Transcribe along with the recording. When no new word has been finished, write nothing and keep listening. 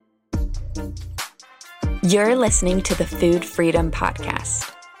You're listening to the Food Freedom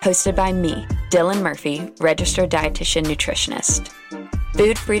Podcast, hosted by me, Dylan Murphy, registered dietitian nutritionist.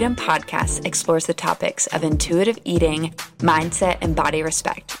 Food Freedom Podcast explores the topics of intuitive eating, mindset, and body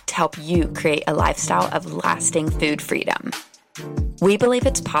respect to help you create a lifestyle of lasting food freedom. We believe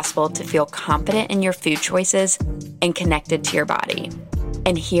it's possible to feel confident in your food choices and connected to your body.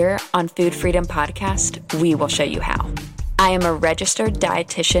 And here on Food Freedom Podcast, we will show you how. I am a registered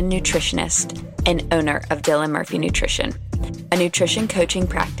dietitian nutritionist and owner of Dylan Murphy Nutrition, a nutrition coaching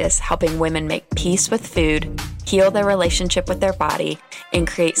practice helping women make peace with food, heal their relationship with their body, and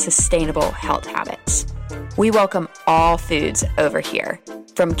create sustainable health habits. We welcome all foods over here,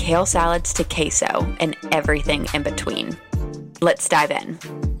 from kale salads to queso and everything in between. Let's dive in.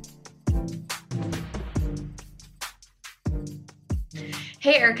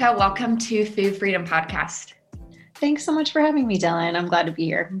 Hey, Erica, welcome to Food Freedom Podcast. Thanks so much for having me, Dylan. I'm glad to be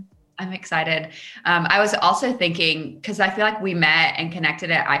here. I'm excited. I was also thinking, because I feel like we met and connected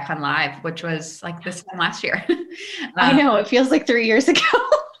at Icon Live, which was like this time last year. I know, it feels like 3 years ago.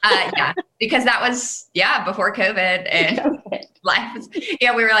 Yeah, because that was, before COVID and life was,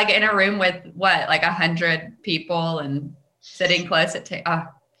 we were like in a room with like 100 people and sitting close at,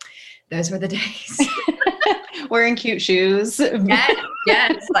 those were the days. Wearing cute shoes.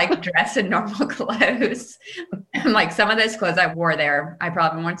 Yes, like dressed in normal clothes. Like some of those clothes I wore there, I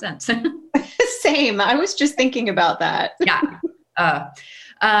probably haven't worn since. Same. I was just thinking about that.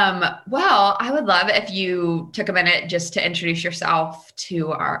 Well, I would love if you took a minute just to introduce yourself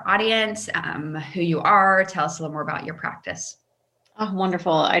to our audience, who you are, tell us a little more about your practice. Oh,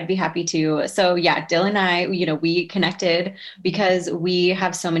 wonderful. I'd be happy to. So yeah, Dylan and I, we connected because we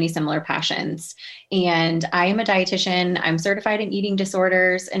have so many similar passions. And I am a dietitian. I'm certified in eating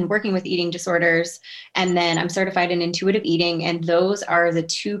disorders and working with eating disorders. And then I'm certified in intuitive eating. And those are the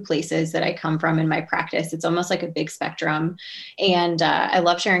two places that I come from in my practice. It's almost like a big spectrum. And I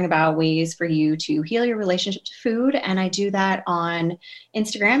love sharing about ways for you to heal your relationship to food. And I do that on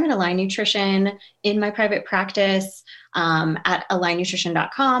Instagram at Align Nutrition, in my private practice, at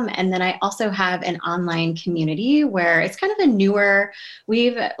alignnutrition.com. And then I also have an online community where it's kind of a newer,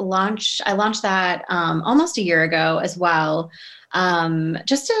 I launched that almost a year ago as well,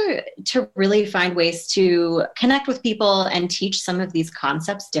 just to really find ways to connect with people and teach some of these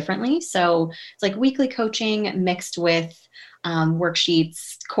concepts differently. So it's like weekly coaching mixed with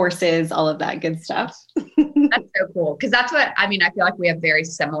worksheets, courses, all of that good stuff. That's so cool. Because that's what, I feel like we have very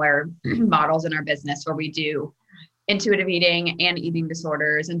similar models in our business where we do intuitive eating and eating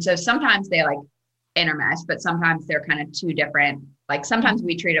disorders. And so sometimes they like intermesh, but sometimes they're kind of two different, like sometimes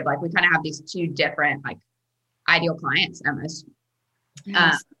we treat it like we kind of have these two different like ideal clients almost.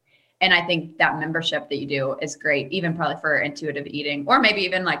 Yes. And I think that membership that you do is great, even probably for intuitive eating, or maybe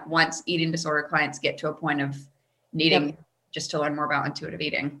even like once eating disorder clients get to a point of needing just to learn more about intuitive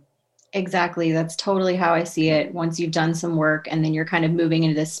eating. Exactly. That's totally how I see it. Once you've done some work and then you're kind of moving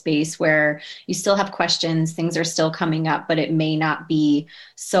into this space where you still have questions, things are still coming up, but it may not be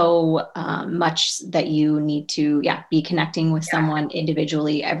so much that you need to be connecting with someone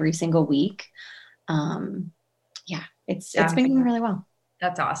individually every single week. It's been going really well.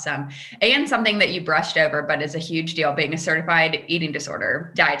 That's awesome. And something that you brushed over, but is a huge deal, being a certified eating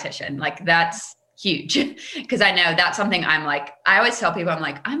disorder dietitian. Like that's huge, because I know that's something I always tell people,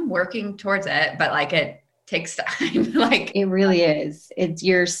 I'm working towards it, but like it takes time. Like it really is.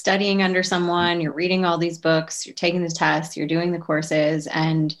 You're studying under someone, you're reading all these books, you're taking the tests, you're doing the courses,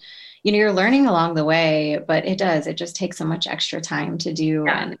 and you're learning along the way, but it just takes so much extra time to do.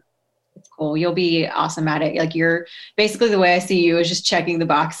 Yeah. And it's cool. You'll be awesome at it. Like you're basically, the way I see you is just checking the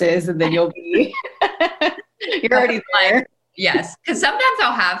boxes, and then you'll be, you're already there. Yes. Because sometimes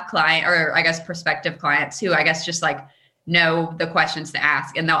I'll have prospective clients who I guess just like know the questions to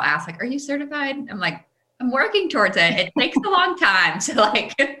ask, and they'll ask like, are you certified? I'm like, I'm working towards it. It takes a long time. So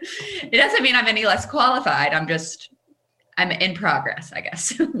like, it doesn't mean I'm any less qualified. I'm in progress, I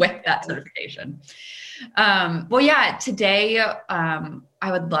guess, with that certification. Today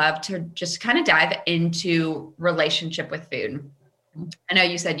I would love to just kind of dive into relationship with food. I know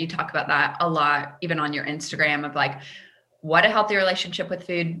you said you talk about that a lot, even on your Instagram, of like what a healthy relationship with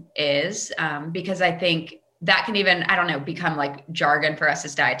food is, because I think that can even, become like jargon for us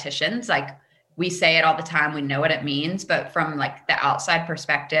as dietitians. Like we say it all the time, we know what it means, but from like the outside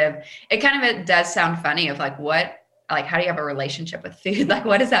perspective, it does sound funny of like, how do you have a relationship with food? Like,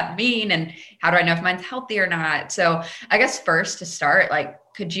 what does that mean? And how do I know if mine's healthy or not? So I guess first to start, like,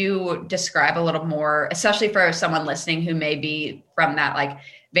 could you describe a little more, especially for someone listening who may be from that like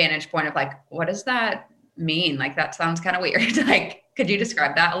vantage point of like, what does that mean? Like, that sounds kind of weird. Like, Could you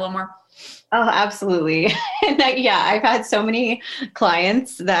describe that a little more? Oh, absolutely. And I've had so many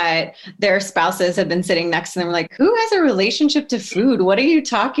clients that their spouses have been sitting next to them like, who has a relationship to food? What are you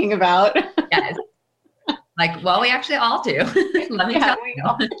talking about? Yes. Like, well, we actually all do. Let me tell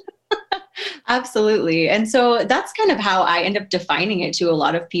you. Absolutely. And so that's kind of how I end up defining it to a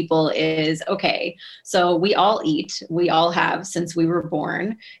lot of people is, okay, so we all eat, we all have since we were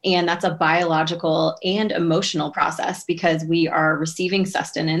born, and that's a biological and emotional process because we are receiving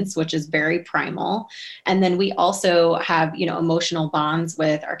sustenance, which is very primal. And then we also have, emotional bonds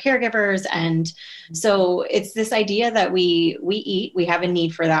with our caregivers. And so it's this idea that we eat, we have a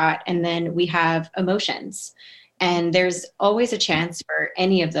need for that, and then we have emotions. And there's always a chance for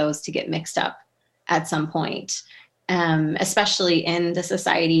any of those to get mixed up at some point, especially in the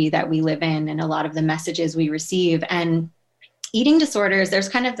society that we live in and a lot of the messages we receive. And eating disorders, there's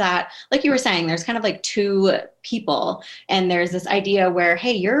kind of that, like you were saying, there's kind of like two people. And there's this idea where,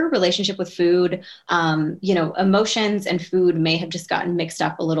 hey, your relationship with food, emotions and food may have just gotten mixed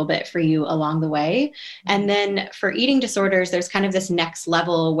up a little bit for you along the way. And then for eating disorders, there's kind of this next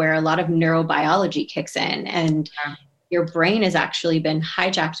level where a lot of neurobiology kicks in and your brain has actually been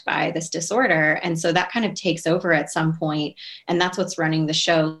hijacked by this disorder. And so that kind of takes over at some point, and that's what's running the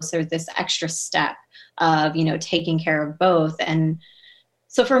show. So this extra step of, taking care of both. And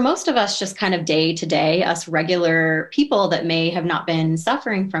so for most of us, just kind of day to day, us regular people that may have not been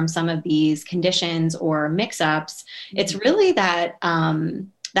suffering from some of these conditions or mix-ups, it's really that,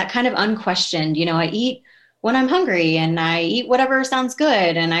 that kind of unquestioned, I eat when I'm hungry and I eat whatever sounds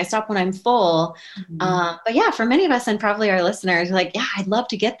good and I stop when I'm full. But yeah, for many of us and probably our listeners, like, yeah, I'd love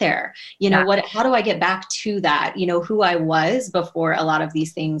to get there. How do I get back to that, who I was before a lot of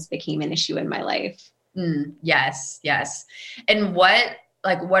these things became an issue in my life? Yes. And what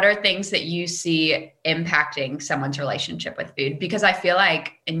are things that you see impacting someone's relationship with food? Because I feel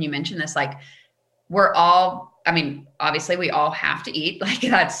like, and you mentioned this, like obviously we all have to eat, like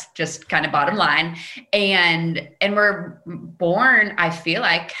that's just kind of bottom line. And we're born, I feel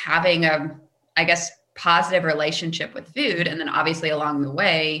like, having a, I guess, positive relationship with food. And then obviously along the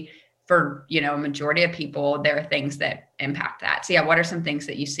way, for, a majority of people, there are things that impact that. So yeah, what are some things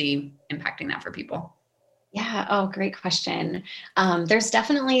that you see impacting that for people? Yeah. Oh, great question. There's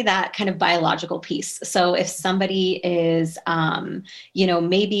definitely that kind of biological piece. So if somebody is,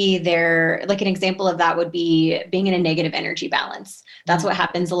 maybe they're like an example of that would be being in a negative energy balance. That's what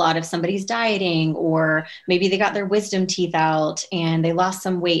happens a lot if somebody's dieting, or maybe they got their wisdom teeth out and they lost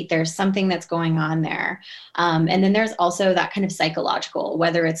some weight. There's something that's going on there. And then there's also that kind of psychological,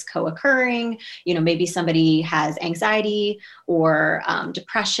 whether it's co-occurring, maybe somebody has anxiety or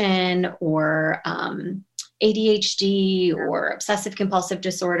depression or ADHD or obsessive compulsive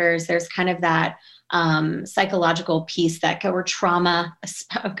disorders. There's kind of that psychological piece or trauma,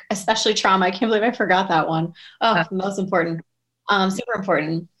 especially trauma. I can't believe I forgot that one. Oh, most important, super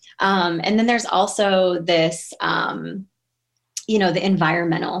important. And then there's also this, the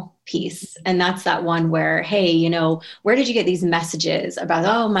environmental piece. And that's that one where, hey, where did you get these messages about,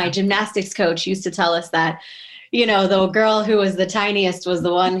 oh, my gymnastics coach used to tell us that, the girl who was the tiniest was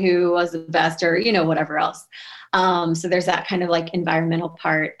the one who was the best, or, whatever else. So there's that kind of like environmental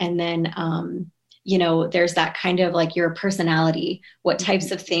part. And then, there's that kind of like your personality, what types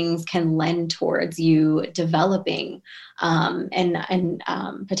of things can lend towards you developing, and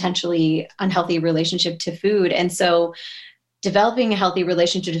potentially unhealthy relationship to food. And so developing a healthy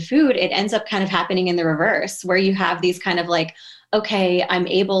relationship to food, it ends up kind of happening in the reverse, where you have these kind of like, okay, I'm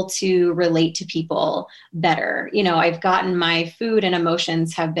able to relate to people better. I've gotten my food and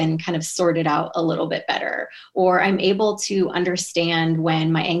emotions have been kind of sorted out a little bit better, or I'm able to understand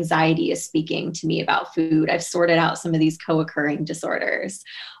when my anxiety is speaking to me about food. I've sorted out some of these co-occurring disorders,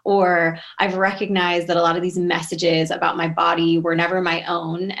 or I've recognized that a lot of these messages about my body were never my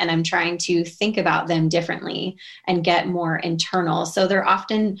own, and I'm trying to think about them differently and get more internal. So they're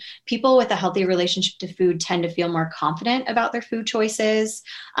often, people with a healthy relationship to food tend to feel more confident about their food choices,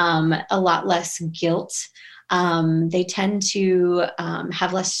 a lot less guilt. They tend to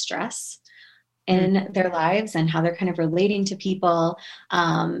have less stress in their lives and how they're kind of relating to people.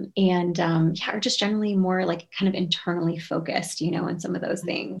 Are just generally more like kind of internally focused, in some of those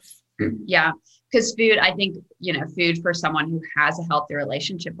things. Yeah. Because food, I think, food for someone who has a healthy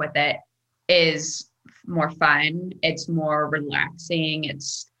relationship with it is more fun. It's more relaxing.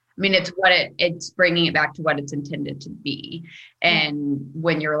 It's bringing it back to what it's intended to be. And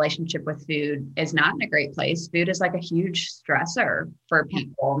when your relationship with food is not in a great place, food is like a huge stressor for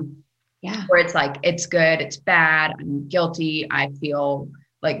people. Yeah. Where it's like, it's good, it's bad, I'm guilty, I feel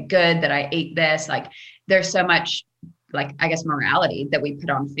like good that I ate this. Like there's so much like, I guess, morality that we put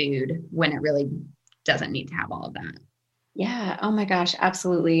on food when it really doesn't need to have all of that. Yeah. Oh my gosh.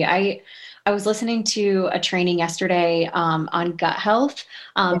 Absolutely. I was listening to a training yesterday on gut health.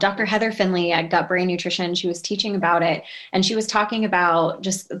 Dr. Heather Finley at Gut Brain Nutrition, she was teaching about it. And she was talking about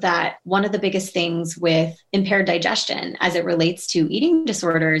just that one of the biggest things with impaired digestion as it relates to eating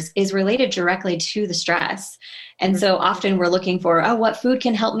disorders is related directly to the stress. And so often we're looking for, oh, what food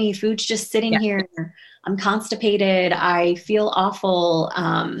can help me? Food's just sitting here. I'm constipated. I feel awful.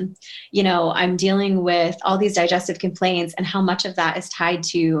 I'm dealing with all these digestive complaints, and how much of that is tied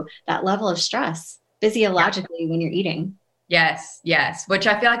to that level of stress physiologically when you're eating. Yes. Yes. Which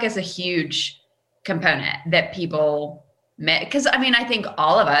I feel like is a huge component that people because I mean, I think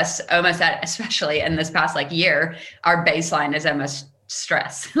all of us almost especially in this past like year, our baseline is almost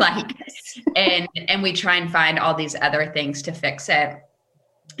stress, like, and we try and find all these other things to fix it.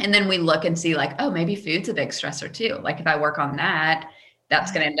 And then we look and see like, oh, maybe food's a big stressor too. Like if I work on that,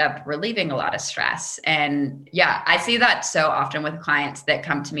 that's going to end up relieving a lot of stress. And yeah, I see that so often with clients that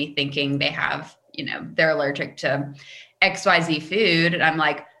come to me thinking they have, they're allergic to XYZ food. And I'm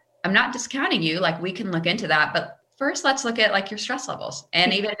like, I'm not discounting you. Like we can look into that, but first let's look at like your stress levels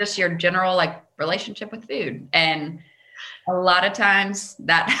and even just your general like relationship with food. And a lot of times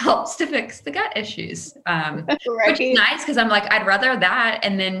that helps to fix the gut issues, which is nice because I'm like, I'd rather that.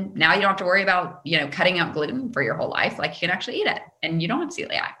 And then now you don't have to worry about, cutting out gluten for your whole life. Like you can actually eat it and you don't have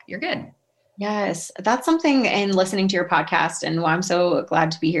celiac. You're good. Yes, that's something in listening to your podcast and why I'm so glad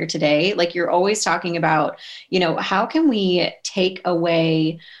to be here today. Like you're always talking about, how can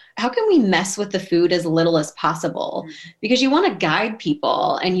we mess with the food as little as possible? Because you want to guide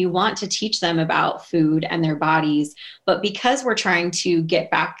people and you want to teach them about food and their bodies. But because we're trying to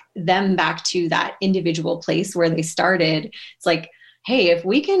get them back to that individual place where they started, it's like, hey, if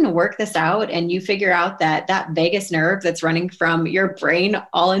we can work this out and you figure out that vagus nerve that's running from your brain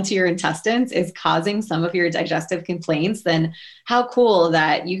all into your intestines is causing some of your digestive complaints, then how cool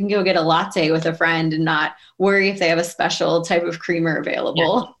that you can go get a latte with a friend and not worry if they have a special type of creamer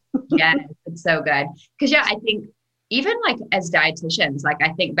available. Yeah, it's so good. Because I think even like as dietitians, like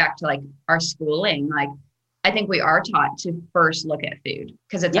I think back to like our schooling, like I think we are taught to first look at food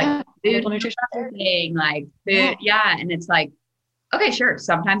because it's like food nutrition thing, like food. Yeah. And it's like, okay, sure.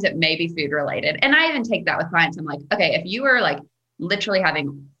 Sometimes it may be food related. And I even take that with clients. I'm like, okay, if you were like literally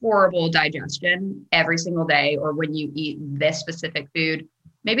having horrible digestion every single day, or when you eat this specific food,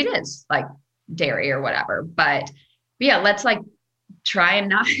 maybe it is like dairy or whatever. But yeah, let's like try and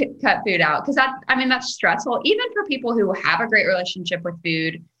not cut food out. Cause that's stressful, even for people who have a great relationship with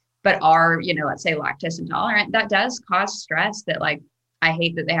food, but are, let's say lactose intolerant, that does cause stress that like, I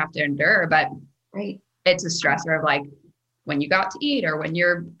hate that they have to endure, but it's a stressor of like, when you got to eat or when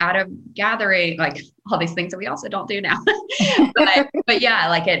you're out of gathering, like all these things that we also don't do now. but yeah,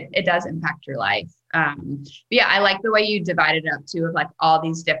 like it does impact your life. But yeah, I like the way you divided it up too, of like all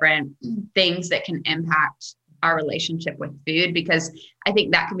these different things that can impact our relationship with food, because I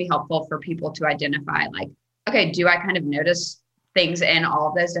think that can be helpful for people to identify like, okay, do I kind of notice things in all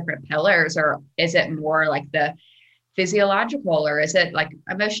of those different pillars, or is it more like the physiological, or is it like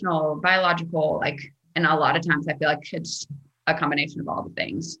emotional, biological, like, and a lot of times I feel like it's a combination of all the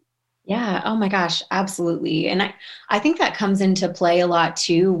things. Yeah. Oh my gosh. Absolutely. And I think that comes into play a lot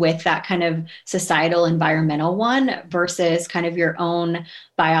too with that kind of societal environmental one versus kind of your own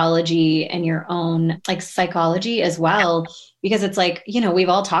biology and your own like psychology as well. Because it's like, we've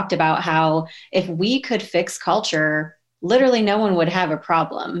all talked about how if we could fix culture, literally no one would have a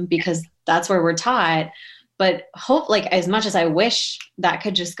problem because that's where we're taught. But like as much as I wish that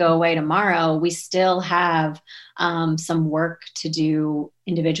could just go away tomorrow, we still have some work to do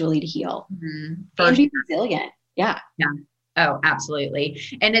individually to heal and be resilient. Yeah. Yeah. Oh, absolutely.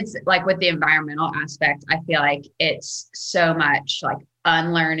 And it's like with the environmental aspect, I feel like it's so much like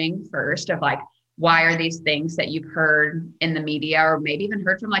unlearning first of like, why are these things that you've heard in the media or maybe even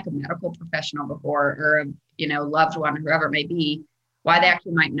heard from like a medical professional before, or a loved one, whoever it may be, why they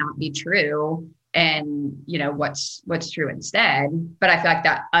actually might not be true. And what's true instead. But I feel like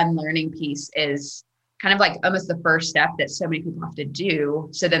that unlearning piece is kind of like almost the first step that so many people have to do.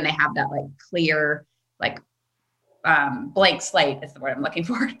 So then they have that like clear, like blank slate is the word I'm looking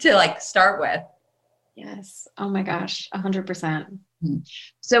for to like start with. Yes. Oh my gosh. 100%.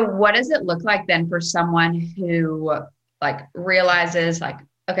 So what does it look like then for someone who like realizes like,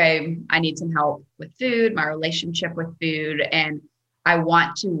 okay, I need some help with food, my relationship with food, and I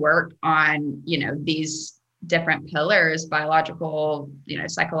want to work on, these different pillars, biological,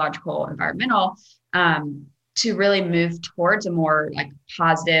 psychological, environmental, to really move towards a more like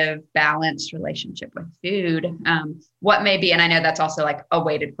positive, balanced relationship with food, what may be, and I know that's also like a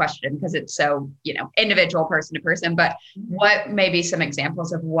weighted question because it's so, individual person to person, but what may be some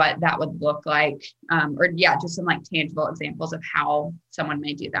examples of what that would look like? Just some like tangible examples of how someone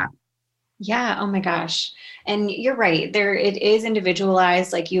may do that. Yeah. Oh my gosh. And you're right. It is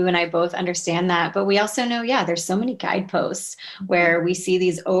individualized. Like you and I both understand that, but we also know, there's so many guideposts where we see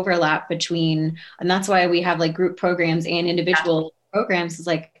these overlap between, and that's why we have like group programs and individual programs. Is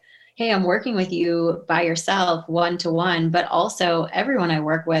like, hey, I'm working with you by yourself, one-to-one, but also everyone I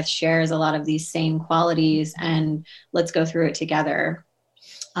work with shares a lot of these same qualities, and let's go through it together.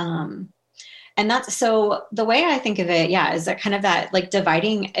 And that's, so the way I think of it, is that kind of that, like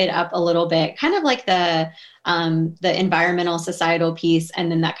dividing it up a little bit, kind of like the environmental societal piece, and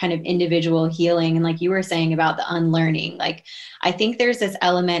then that kind of individual healing. And like you were saying about the unlearning, like, I think there's this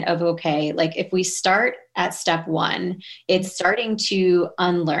element of, okay, like if we start at step one, it's starting to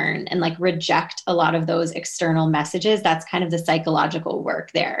unlearn and like reject a lot of those external messages. That's kind of the psychological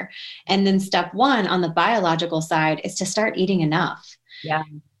work there. And then step one on the biological side is to start eating enough. Yeah.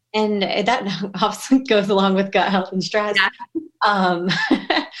 And that often goes along with gut health and stress. Yeah.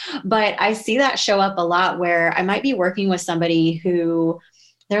 But I see that show up a lot where I might be working with somebody who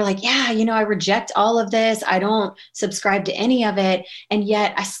they're like, I reject all of this. I don't subscribe to any of it. And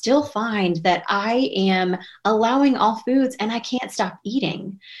yet I still find that I am allowing all foods and I can't stop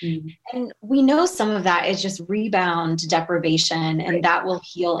eating. Mm-hmm. And we know some of that is just rebound deprivation, and that will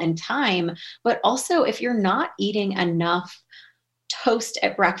heal in time. But also, if you're not eating enough toast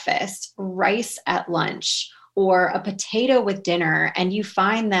at breakfast, rice at lunch, or a potato with dinner, and you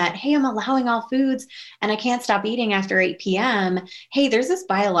find that, hey, I'm allowing all foods and I can't stop eating after 8 p.m. Hey, there's this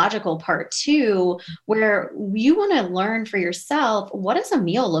biological part too, where you want to learn for yourself, what does a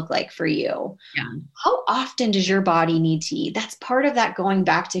meal look like for you? Yeah. How often does your body need to eat? That's part of that going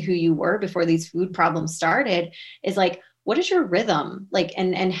back to who you were before these food problems started, is like, what is your rhythm? Like,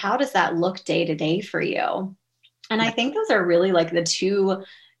 and how does that look day to day for you? And I think those are really like the two,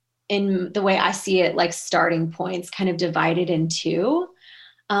 in the way I see it, like starting points kind of divided in two.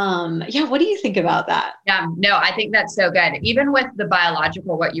 What do you think about that? Yeah, no, I think that's so good. Even with the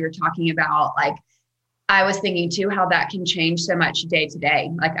biological, what you were talking about, like I was thinking too, how that can change so much day to day.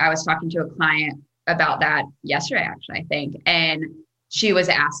 Like I was talking to a client about that yesterday, actually, I think. And she was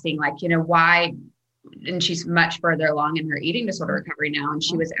asking like, why, and she's much further along in her eating disorder recovery now. And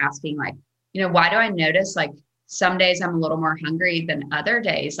she was asking like, why do I notice like some days I'm a little more hungry than other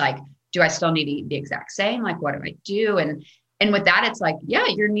days? Like, do I still need to eat the exact same? Like, what do I do? And with that, it's like,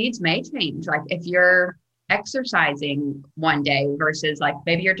 your needs may change. Like if you're exercising one day versus like,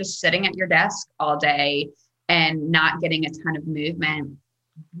 maybe you're just sitting at your desk all day and not getting a ton of movement,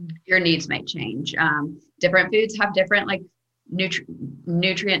 your needs may change. Different foods have different like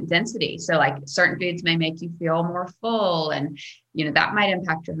nutrient density. So like certain foods may make you feel more full, and that might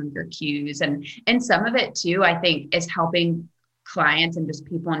impact your hunger cues. And some of it too, I think, is helping clients and just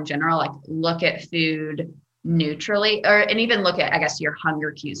people in general like look at food neutrally, and even look at, I guess, your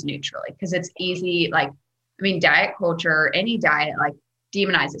hunger cues neutrally, because it's easy. Like, I mean, diet culture, any diet like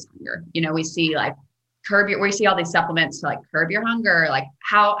demonizes hunger. We see like we see all these supplements to like curb your hunger, like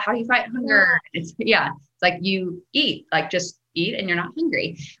how you fight hunger. It's like you eat, like just eat and you're not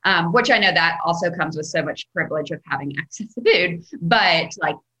hungry, which I know that also comes with so much privilege of having access to food, but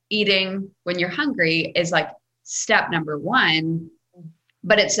like eating when you're hungry is like step number one.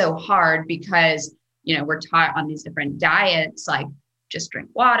 But it's so hard because, we're taught on these different diets, like just drink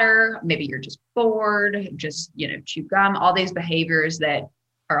water, maybe you're just bored, just, chew gum, all these behaviors that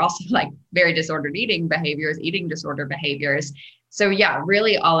are also like very disordered eating disorder behaviors. So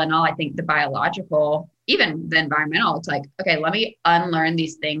really all in all, I think the biological, even the environmental, it's like, okay, let me unlearn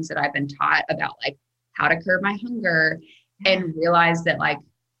these things that I've been taught about, like how to curb my hunger, and realize that like,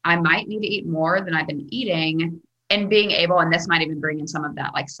 I might need to eat more than I've been eating, and being able, and this might even bring in some of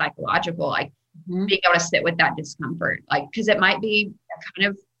that like psychological, like being able to sit with that discomfort, like, cause it might be kind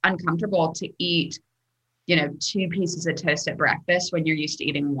of uncomfortable to eat, 2 pieces of toast at breakfast when you're used to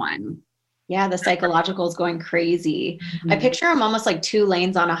eating one. Yeah, the psychological is going crazy. Mm-hmm. I picture them almost like 2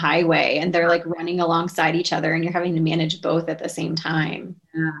 lanes on a highway, and they're like running alongside each other, and you're having to manage both at the same time.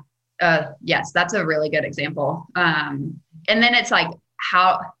 Yes, that's a really good example. And then it's like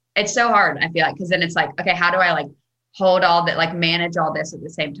how it's so hard, I feel like, because then it's like, okay, how do I like hold all that, like manage all this at the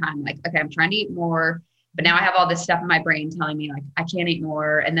same time? Like, okay, I'm trying to eat more, but now I have all this stuff in my brain telling me like, I can't eat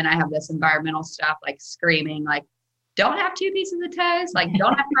more. And then I have this environmental stuff like screaming, like, don't have 2 pieces of toast, like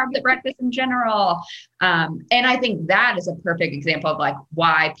don't have carbs at breakfast in general. And I think that is a perfect example of like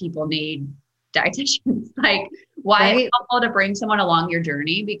why people need dietitians. Like, why Right. it's helpful to bring someone along your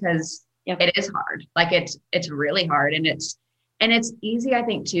journey, because Yep. it is hard. Like it's really hard. And it's easy, I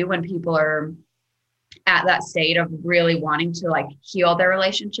think, too, when people are at that state of really wanting to like heal their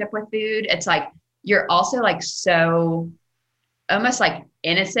relationship with food. It's like, you're also like so almost like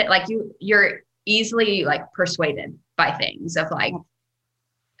innocent, like you're easily like persuaded by things of like,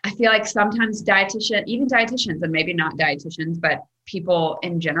 I feel like sometimes even dietitians, and maybe not dietitians, but people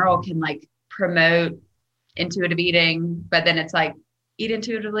in general can like promote intuitive eating, but then it's like eat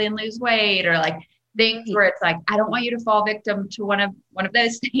intuitively and lose weight, or like things where it's like, I don't want you to fall victim to one of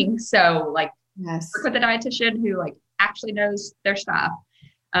those things. So like Yes. work with a dietitian who like actually knows their stuff.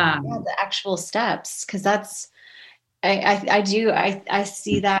 Yeah, the actual steps, because that's I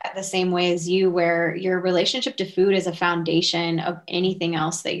see that the same way as you, where your relationship to food is a foundation of anything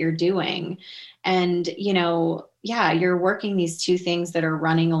else that you're doing. And, yeah, you're working these two things that are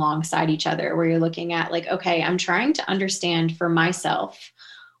running alongside each other, where you're looking at like, okay, I'm trying to understand for myself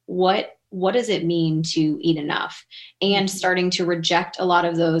what does it mean to eat enough, and starting to reject a lot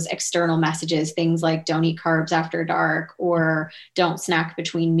of those external messages, things like don't eat carbs after dark, or don't snack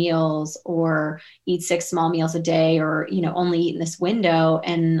between meals, or eat 6 small meals a day, or only eat in this window.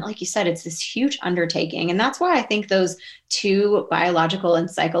 And like you said, it's this huge undertaking, and that's why I think those two biological and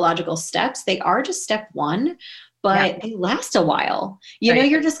psychological steps, they are just step one, but they last a while.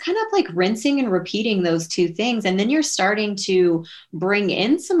 You're just kind of like rinsing and repeating those two things. And then you're starting to bring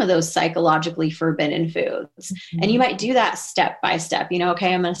in some of those psychologically forbidden foods. And you might do that step by step.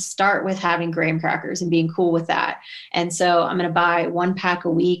 Okay, I'm going to start with having graham crackers and being cool with that. And so I'm going to buy 1 pack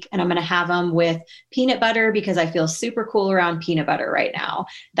a week, and I'm going to have them with peanut butter because I feel super cool around peanut butter right now.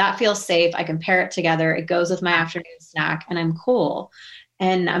 That feels safe. I can pair it together. It goes with my afternoon snack, and I'm cool.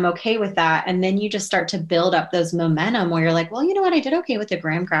 And I'm okay with that. And then you just start to build up those momentum where you're like, well, you know what? I did okay with the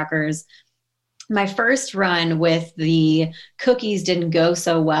graham crackers. My first run with the cookies didn't go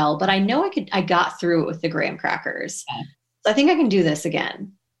so well, but I know I got through it with the graham crackers. So I think I can do this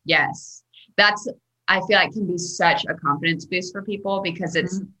again. Yes. I feel like can be such a confidence boost for people, because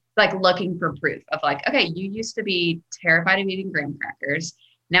it's like looking for proof of like, okay, you used to be terrified of eating graham crackers.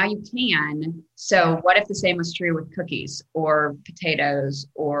 Now you can. So what if the same was true with cookies or potatoes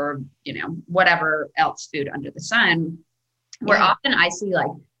or, whatever else food under the sun, where often I see like,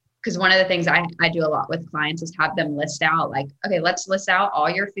 because one of the things I do a lot with clients is have them list out like, okay, let's list out all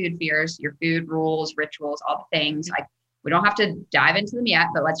your food fears, your food rules, rituals, all the things. Like, we don't have to dive into them yet,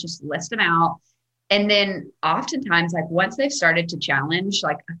 but let's just list them out. And then oftentimes, like once they've started to challenge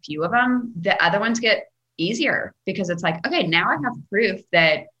like a few of them, the other ones get easier, because it's like, okay, now I have proof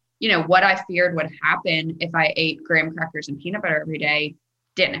that, what I feared would happen if I ate graham crackers and peanut butter every day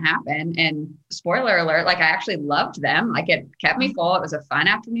didn't happen. And spoiler alert, like I actually loved them. Like it kept me full. It was a fun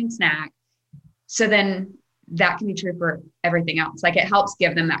afternoon snack. So then that can be true for everything else. Like it helps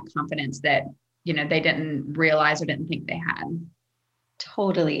give them that confidence that, they didn't realize or didn't think they had.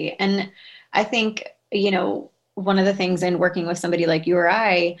 Totally. And I think, one of the things in working with somebody like you or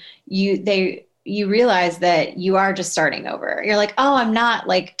I, you realize that you are just starting over. You're like, oh, I'm not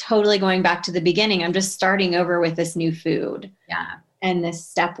like totally going back to the beginning. I'm just starting over with this new food. Yeah. And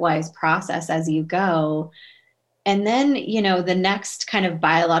this stepwise process as you go. And then, the next kind of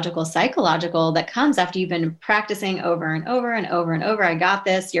biological, psychological that comes after you've been practicing over and over and over and over, I got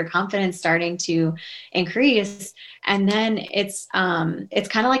this, your confidence starting to increase. And then it's kind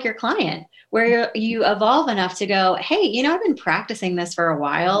of like your client, where you evolve enough to go, hey, I've been practicing this for a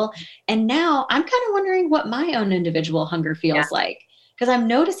while, and now I'm kind of wondering what my own individual hunger feels like, because I'm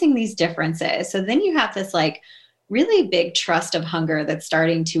noticing these differences. So then you have this like really big trust of hunger that's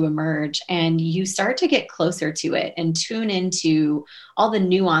starting to emerge, and you start to get closer to it and tune into all the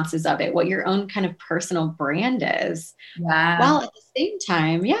nuances of it, what your own kind of personal brand is. Yeah. While at the same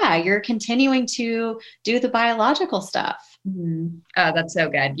time, you're continuing to do the biological stuff. Mm-hmm. Oh, that's so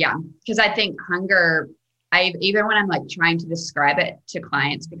good. Yeah. Because I think hunger, even when I'm like trying to describe it to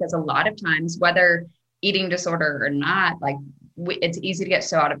clients, because a lot of times, whether eating disorder or not, like it's easy to get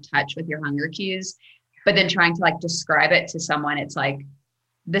so out of touch with your hunger cues. But then trying to like describe it to someone, it's like,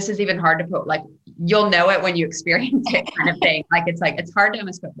 this is even hard to put, like, you'll know it when you experience it kind of thing. Like, it's hard to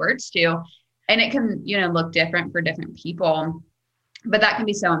almost put words to, and it can, look different for different people, but that can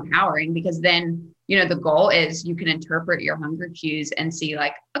be so empowering, because then, the goal is you can interpret your hunger cues and see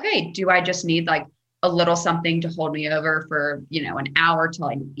like, okay, do I just need like a little something to hold me over for, an hour till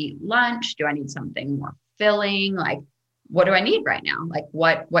I eat lunch? Do I need something more filling? Like, what do I need right now? Like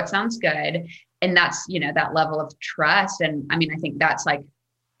what sounds good? And that's, that level of trust. And I mean, I think that's like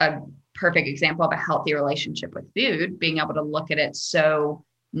a perfect example of a healthy relationship with food, being able to look at it so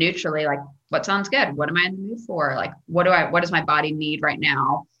neutrally, like what sounds good? What am I in the mood for? Like, what does my body need right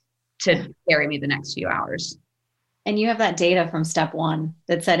now to carry me the next few hours? And you have that data from step one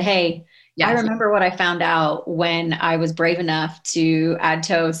that said, hey, I Yes. remember what I found out when I was brave enough to add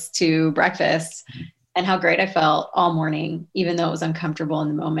toast to breakfast and how great I felt all morning, even though it was uncomfortable in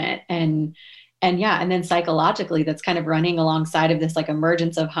the moment. And yeah, and then psychologically, that's kind of running alongside of this like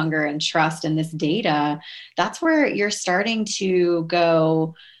emergence of hunger and trust and this data. That's where you're starting to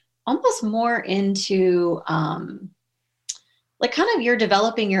go almost more into like kind of you're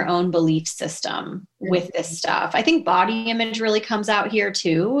developing your own belief system with this stuff. I think body image really comes out here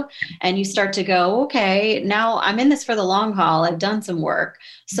too. And you start to go, okay, now I'm in this for the long haul. I've done some work.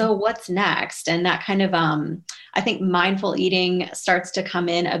 So what's next? And that kind of, I think mindful eating starts to come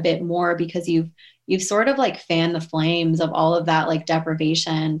in a bit more because you've sort of like fanned the flames of all of that like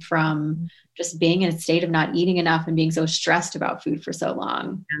deprivation from just being in a state of not eating enough and being so stressed about food for so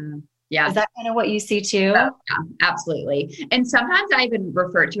long. Yeah. Is that kind of what you see too? Yeah, absolutely. And sometimes I even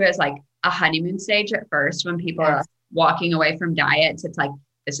refer to it as like a honeymoon stage at first when people are walking away from diets. It's like,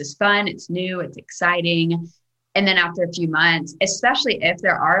 this is fun. It's new. It's exciting. And then after a few months, especially if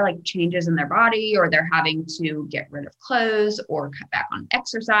there are like changes in their body or they're having to get rid of clothes or cut back on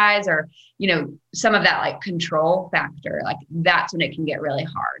exercise or, some of that like control factor, like that's when it can get really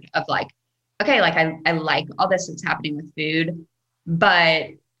hard of like, okay, like I like all this that's happening with food, but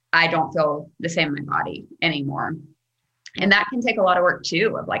I don't feel the same in my body anymore. And that can take a lot of work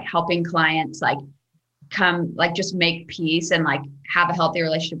too, of like helping clients like come, like just make peace and like have a healthy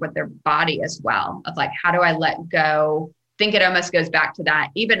relationship with their body as well. Of like, how do I let go? I think it almost goes back to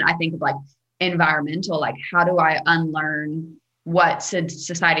that. Even I think of like environmental, like how do I unlearn what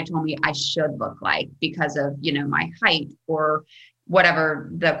society told me I should look like because of, my height or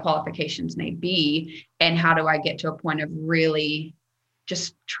whatever the qualifications may be. And how do I get to a point of really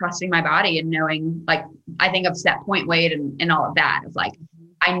just trusting my body and knowing, like, I think of set point weight and all of that of like,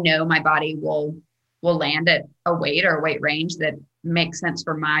 I know my body will land at a weight or a weight range that makes sense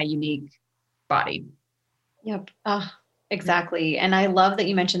for my unique body. Yep. Exactly. And I love that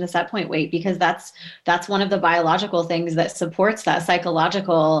you mentioned the set point weight because that's one of the biological things that supports that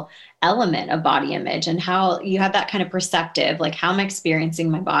psychological element of body image and how you have that kind of perceptive, like how am I experiencing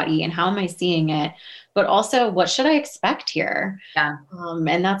my body and how am I seeing it? But also what should I expect here? Yeah.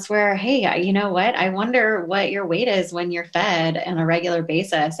 And that's where, hey, you know what? I wonder what your weight is when you're fed on a regular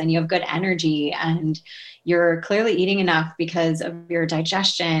basis and you have good energy and you're clearly eating enough because of your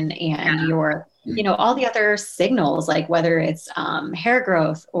digestion and your, all the other signals, like whether it's hair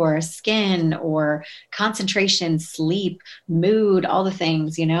growth or skin or concentration, sleep, mood, all the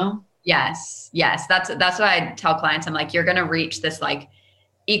things, Yes. That's what I tell clients. I'm like, you're going to reach this like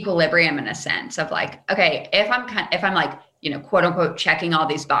equilibrium in a sense of like, okay, if I'm like, quote unquote, checking all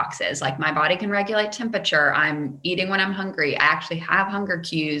these boxes, like my body can regulate temperature. I'm eating when I'm hungry. I actually have hunger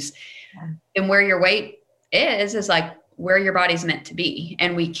cues. And where your weight is like where your body's meant to be.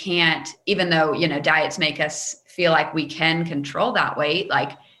 And we can't, even though, diets make us feel like we can control that weight,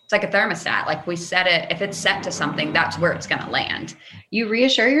 like it's like a thermostat. Like we set it, if it's set to something, that's where it's going to land. You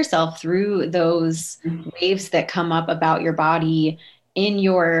reassure yourself through those waves that come up about your body in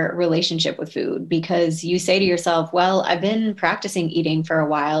your relationship with food, because you say to yourself, well, I've been practicing eating for a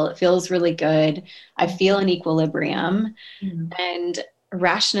while. It feels really good. I feel an equilibrium. And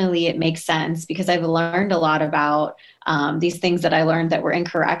rationally, it makes sense because I've learned a lot about these things that I learned that were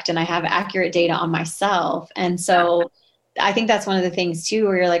incorrect, and I have accurate data on myself. And so I think that's one of the things too,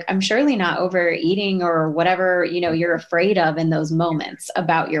 where you're like, I'm surely not overeating or whatever, you're afraid of in those moments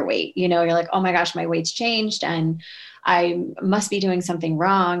about your weight. You're like, oh my gosh, my weight's changed and I must be doing something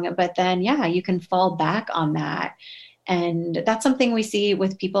wrong. But then, you can fall back on that. And that's something we see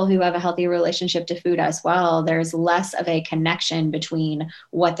with people who have a healthy relationship to food as well. There's less of a connection between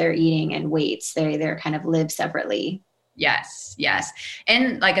what they're eating and weights. They're kind of live separately. Yes.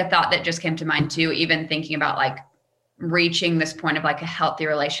 And like a thought that just came to mind too, even thinking about like reaching this point of like a healthy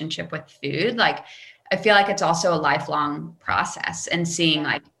relationship with food, like I feel like it's also a lifelong process and seeing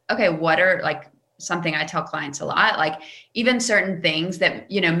like, okay, what are like something I tell clients a lot, like even certain things that,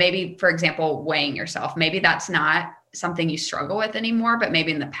 maybe for example, weighing yourself, maybe that's not something you struggle with anymore, but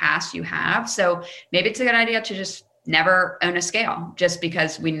maybe in the past you have. So maybe it's a good idea to just never own a scale just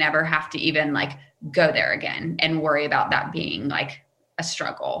because we never have to even like go there again and worry about that being like a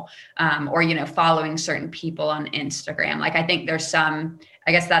struggle, or, following certain people on Instagram. Like, I think there's some,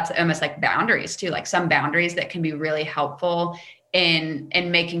 I guess that's almost like boundaries too, like some boundaries that can be really helpful in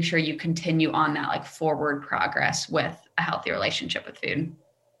making sure you continue on that like forward progress with a healthy relationship with food.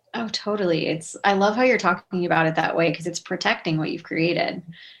 Oh, totally. I love how you're talking about it that way because it's protecting what you've created.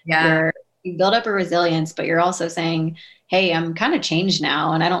 Yeah. You build up a resilience, but you're also saying, hey, I'm kind of changed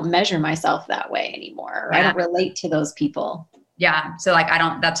now and I don't measure myself that way anymore. Or I Yeah. don't relate to those people. Yeah. So like,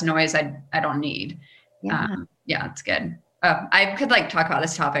 that's noise I don't need. Yeah. Yeah, it's good. I could like talk about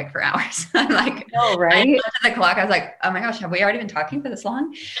this topic for hours. I'm like, No, I right? looked at the clock. I was like, oh my gosh, have we already been talking for this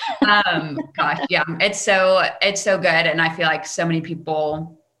long? Gosh, yeah, it's so good. And I feel like so many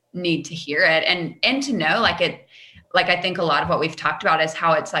people need to hear it and to know like I think a lot of what we've talked about is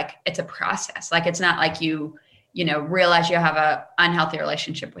how it's like, it's a process. Like, it's not like you know, realize you have a unhealthy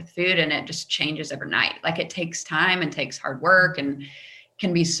relationship with food and it just changes overnight. Like, it takes time and takes hard work and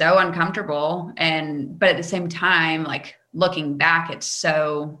can be so uncomfortable. But at the same time, like, looking back, it's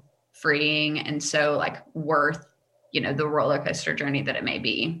so freeing and so like worth, you know, the roller coaster journey that it may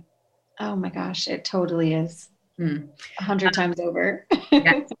be. Oh my gosh, it totally is. Hmm. 100 times over.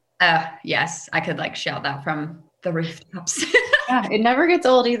 Yes. Yes, I could like shout that from the rooftops. Yeah, it never gets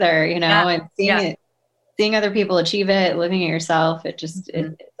old either, you know, Yeah. and Yeah. seeing other people achieve it, living it yourself,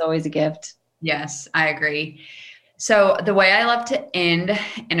 Mhm. it's always a gift. Yes, I agree. So the way I love to end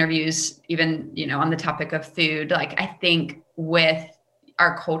interviews, even, you know, on the topic of food, like, I think with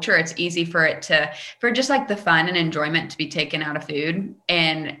our culture, it's easy for just like the fun and enjoyment to be taken out of food.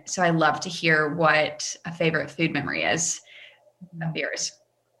 And so I love to hear what a favorite food memory is of yours.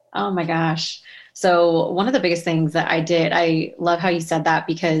 Oh my gosh. So one of the biggest things that I love how you said that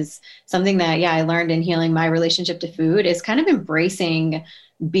because something that, yeah, I learned in healing my relationship to food is kind of embracing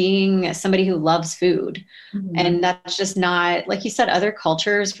being somebody who loves food. Mhm. And that's just not, like you said, other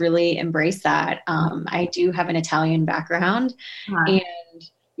cultures really embrace that. I do have an Italian background. Uh, And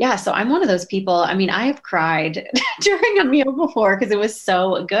yeah, so I'm one of those people. I mean, I have cried during a meal before because it was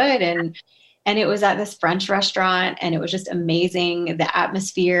so good. And it was at this French restaurant and it was just amazing. The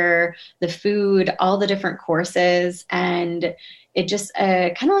atmosphere, the food, all the different courses. And it just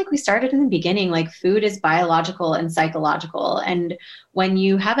kind of like we started in the beginning, like food is biological and psychological. And when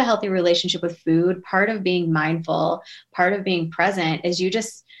you have a healthy relationship with food, part of being mindful, part of being present is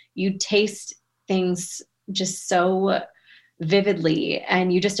you taste things just so vividly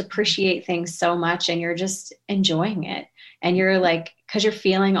and you just appreciate things so much and you're just enjoying it and you're like because you're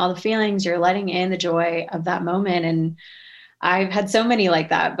feeling all the feelings, you're letting in the joy of that moment. And I've had so many like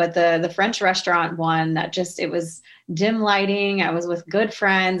that, but the French restaurant one, that just, it was dim lighting, I was with good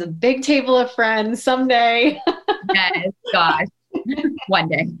friends, a big table of friends someday. yes, gosh, one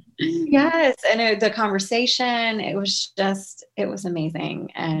day. Yes, and the conversation, it was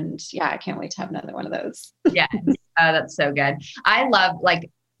amazing. And yeah, I can't wait to have another one of those. Yes. That's so good. I love, like,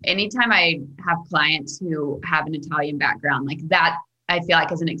 anytime I have clients who have an Italian background, like that, I feel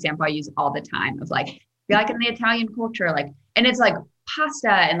like as an example, I use all the time of like, I feel like in the Italian culture, like, and it's like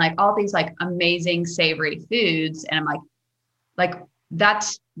pasta and like all these like amazing savory foods. And I'm like,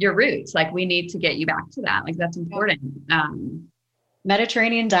 that's your roots. Like, we need to get you back to that. Like, that's important.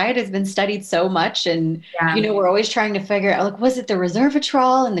 Mediterranean diet has been studied so much and Yeah. we're always trying to figure out like was it the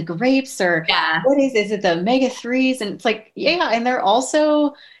resveratrol and the grapes or Yeah. what is it the omega-3s, and it's like yeah, and they're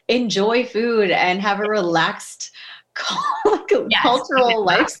also enjoy food and have a relaxed Yes. cultural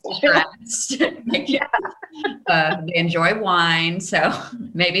lifestyle. Yeah. They enjoy wine, so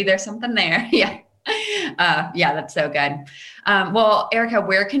maybe there's something there. Yeah. Yeah, that's so good. Well, Erica,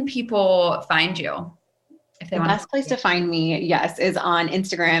 where can people find you if they The want best place to find me, yes, is on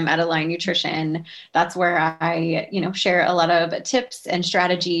Instagram at Align Nutrition. That's where I, share a lot of tips and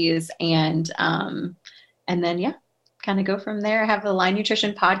strategies and then yeah, kind of go from there. I have the Align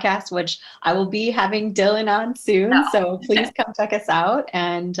Nutrition podcast, which I will be having Dylan on soon. So please come check us out.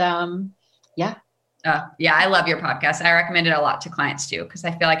 And yeah. Yeah, I love your podcast. I recommend it a lot to clients too, because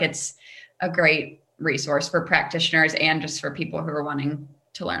I feel like it's a great resource for practitioners and just for people who are wanting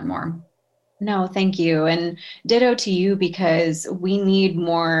to learn more. No, thank you. And ditto to you because we need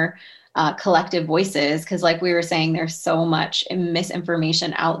more collective voices because like we were saying, there's so much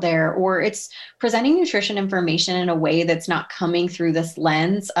misinformation out there, or it's presenting nutrition information in a way that's not coming through this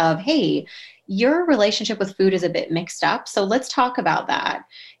lens of, hey, your relationship with food is a bit mixed up. So let's talk about that.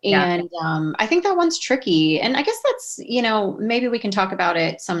 Yeah. And I think that one's tricky. And I guess that's, maybe we can talk about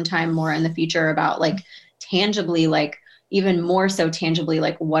it sometime more in the future about like tangibly, like even more so tangibly,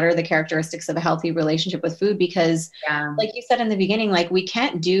 like what are the characteristics of a healthy relationship with food? Because like you said in the beginning, like we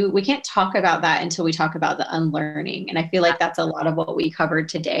can't talk about that until we talk about the unlearning. And I feel like that's a lot of what we covered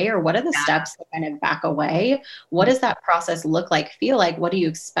today, or what are the steps to kind of back away? What does that process look like, feel like? What do you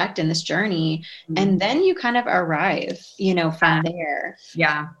expect in this journey? And then you kind of arrive, from there.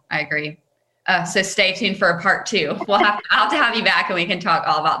 Yeah, I agree. So stay tuned for a part 2. I'll have to have you back and we can talk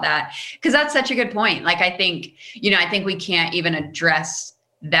all about that. Because that's such a good point. Like, I think we can't even address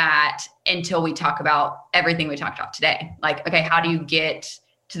that until we talk about everything we talked about today. Like, okay, how do you get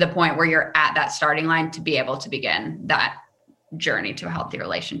to the point where you're at that starting line to be able to begin that journey to a healthy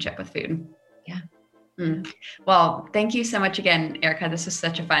relationship with food? Yeah. Well, thank you so much again, Erica. This was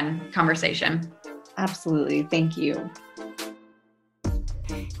such a fun conversation. Absolutely. Thank you.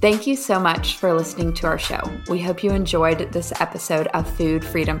 Thank you so much for listening to our show. We hope you enjoyed this episode of Food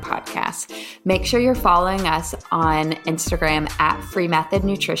Freedom Podcast. Make sure you're following us on Instagram at Free Method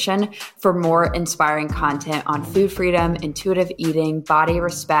Nutrition for more inspiring content on food freedom, intuitive eating, body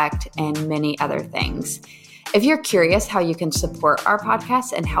respect, and many other things. If you're curious how you can support our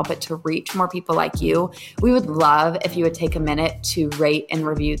podcast and help it to reach more people like you, we would love if you would take a minute to rate and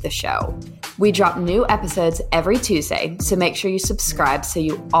review the show. We drop new episodes every Tuesday, so make sure you subscribe so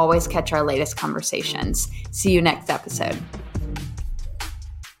you always catch our latest conversations. See you next episode.